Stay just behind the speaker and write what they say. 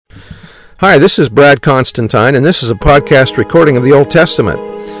Hi, this is Brad Constantine, and this is a podcast recording of the Old Testament.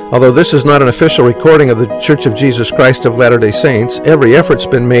 Although this is not an official recording of the Church of Jesus Christ of Latter-day Saints, every effort's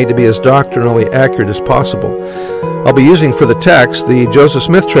been made to be as doctrinally accurate as possible. I'll be using for the text the Joseph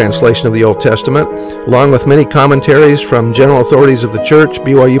Smith translation of the Old Testament, along with many commentaries from general authorities of the Church,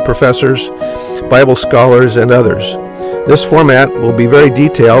 BYU professors, Bible scholars, and others. This format will be very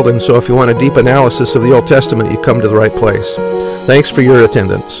detailed, and so if you want a deep analysis of the Old Testament, you come to the right place. Thanks for your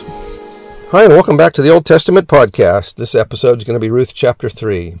attendance. Hi, and welcome back to the Old Testament podcast. This episode is going to be Ruth chapter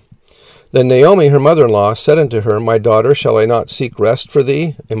 3. Then Naomi, her mother-in-law, said unto her, My daughter, shall I not seek rest for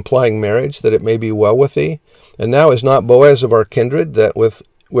thee, implying marriage, that it may be well with thee? And now is not Boaz of our kindred, that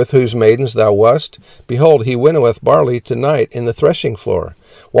with whose maidens thou wast? Behold, he winnoweth barley tonight in the threshing floor.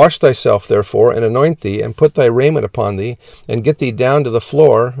 Wash thyself, therefore, and anoint thee, and put thy raiment upon thee, and get thee down to the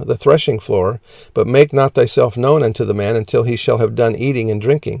floor, the threshing floor, but make not thyself known unto the man until he shall have done eating and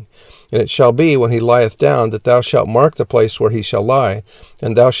drinking. And it shall be, when he lieth down, that thou shalt mark the place where he shall lie,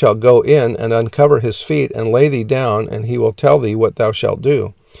 and thou shalt go in and uncover his feet, and lay thee down, and he will tell thee what thou shalt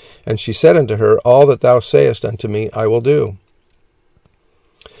do. And she said unto her, All that thou sayest unto me I will do.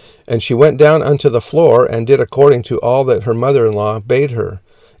 And she went down unto the floor, and did according to all that her mother-in-law bade her.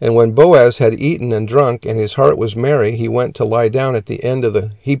 And when Boaz had eaten and drunk, and his heart was merry, he went to lie down at the end of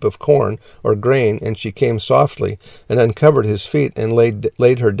the heap of corn or grain, and she came softly, and uncovered his feet, and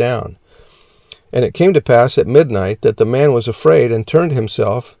laid her down. And it came to pass at midnight that the man was afraid, and turned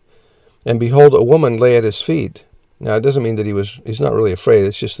himself, and behold, a woman lay at his feet. Now, it doesn't mean that he's not really afraid.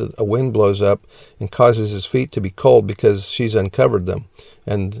 It's just that a wind blows up and causes his feet to be cold because she's uncovered them,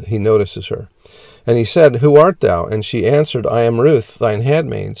 and he notices her. And he said, Who art thou? And she answered, I am Ruth, thine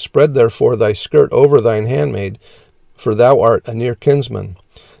handmaid. Spread therefore thy skirt over thine handmaid, for thou art a near kinsman.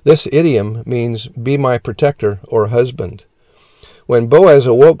 This idiom means, Be my protector, or husband. When Boaz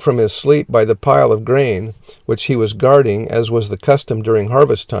awoke from his sleep by the pile of grain, which he was guarding, as was the custom during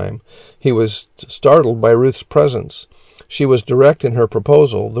harvest time, he was startled by Ruth's presence. She was direct in her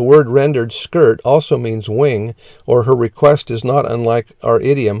proposal. The word rendered skirt also means wing, or her request is not unlike our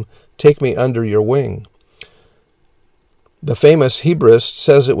idiom, Take me under your wing. The famous Hebraist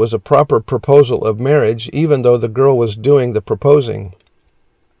says it was a proper proposal of marriage, even though the girl was doing the proposing.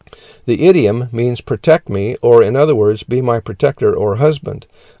 The idiom means protect me, or in other words, be my protector or husband.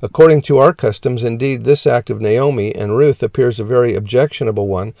 According to our customs, indeed, this act of Naomi and Ruth appears a very objectionable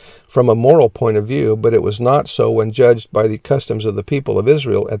one from a moral point of view, but it was not so when judged by the customs of the people of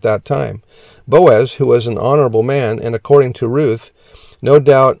Israel at that time. Boaz, who was an honorable man, and according to Ruth, no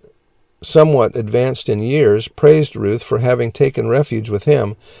doubt somewhat advanced in years, praised Ruth for having taken refuge with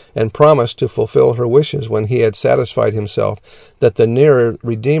him, and promised to fulfill her wishes when he had satisfied himself that the nearer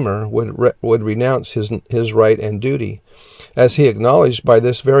Redeemer would renounce his right and duty. As he acknowledged by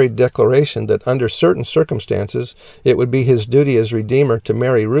this very declaration that under certain circumstances it would be his duty as Redeemer to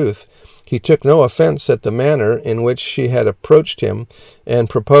marry Ruth, he took no offense at the manner in which she had approached him and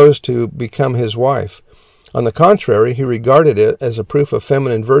proposed to become his wife. On the contrary, he regarded it as a proof of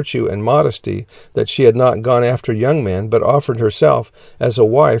feminine virtue and modesty that she had not gone after young men, but offered herself as a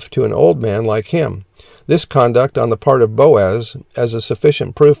wife to an old man like him. This conduct on the part of Boaz as a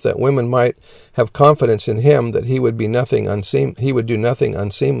sufficient proof that women might have confidence in him that he would do nothing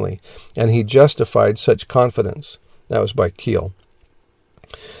unseemly, and he justified such confidence. That was by Keel.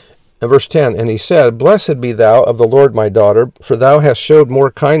 Verse 10, And he said, Blessed be thou of the Lord, my daughter, for thou hast showed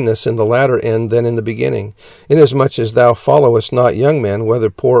more kindness in the latter end than in the beginning, inasmuch as thou followest not young men, whether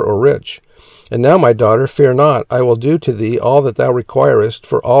poor or rich. And now, my daughter, fear not, I will do to thee all that thou requirest,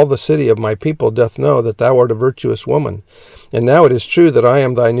 for all the city of my people doth know that thou art a virtuous woman. And now it is true that I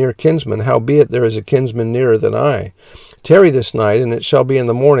am thy near kinsman, howbeit there is a kinsman nearer than I. Tarry this night, and it shall be in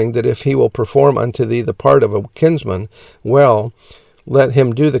the morning, that if he will perform unto thee the part of a kinsman, well, let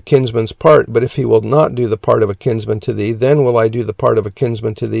him do the kinsman's part, but if he will not do the part of a kinsman to thee, then will I do the part of a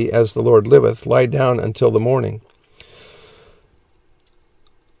kinsman to thee, as the Lord liveth. Lie down until the morning.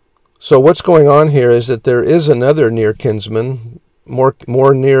 So what's going on here is that there is another near kinsman,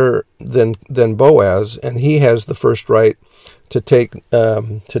 more near than Boaz, and he has the first right to take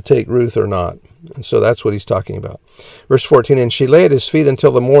Ruth or not. And so that's what he's talking about. Verse 14, And she lay at his feet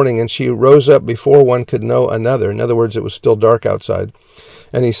until the morning, and she rose up before one could know another. In other words, it was still dark outside.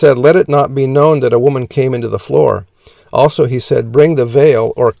 And he said, Let it not be known that a woman came into the floor. Also he said, Bring the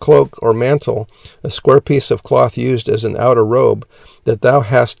veil, or cloak, or mantle, a square piece of cloth used as an outer robe, that thou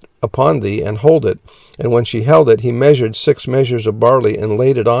hast upon thee, and hold it. And when she held it, he measured 6 measures of barley, and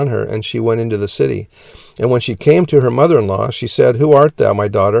laid it on her, and she went into the city. And when she came to her mother-in-law, she said, Who art thou, my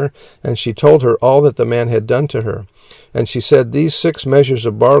daughter? And she told her all that the man had done to her. And she said, These 6 measures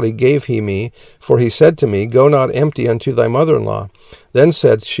of barley gave he me, for he said to me, Go not empty unto thy mother-in-law. Then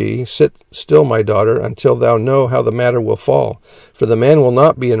said she, Sit still, my daughter, until thou know how the matter will fall. For the man will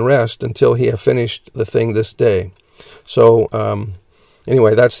not be in rest until he have finished the thing this day. So,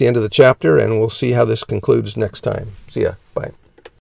 anyway, that's the end of the chapter, and we'll see how this concludes next time. See ya. Bye.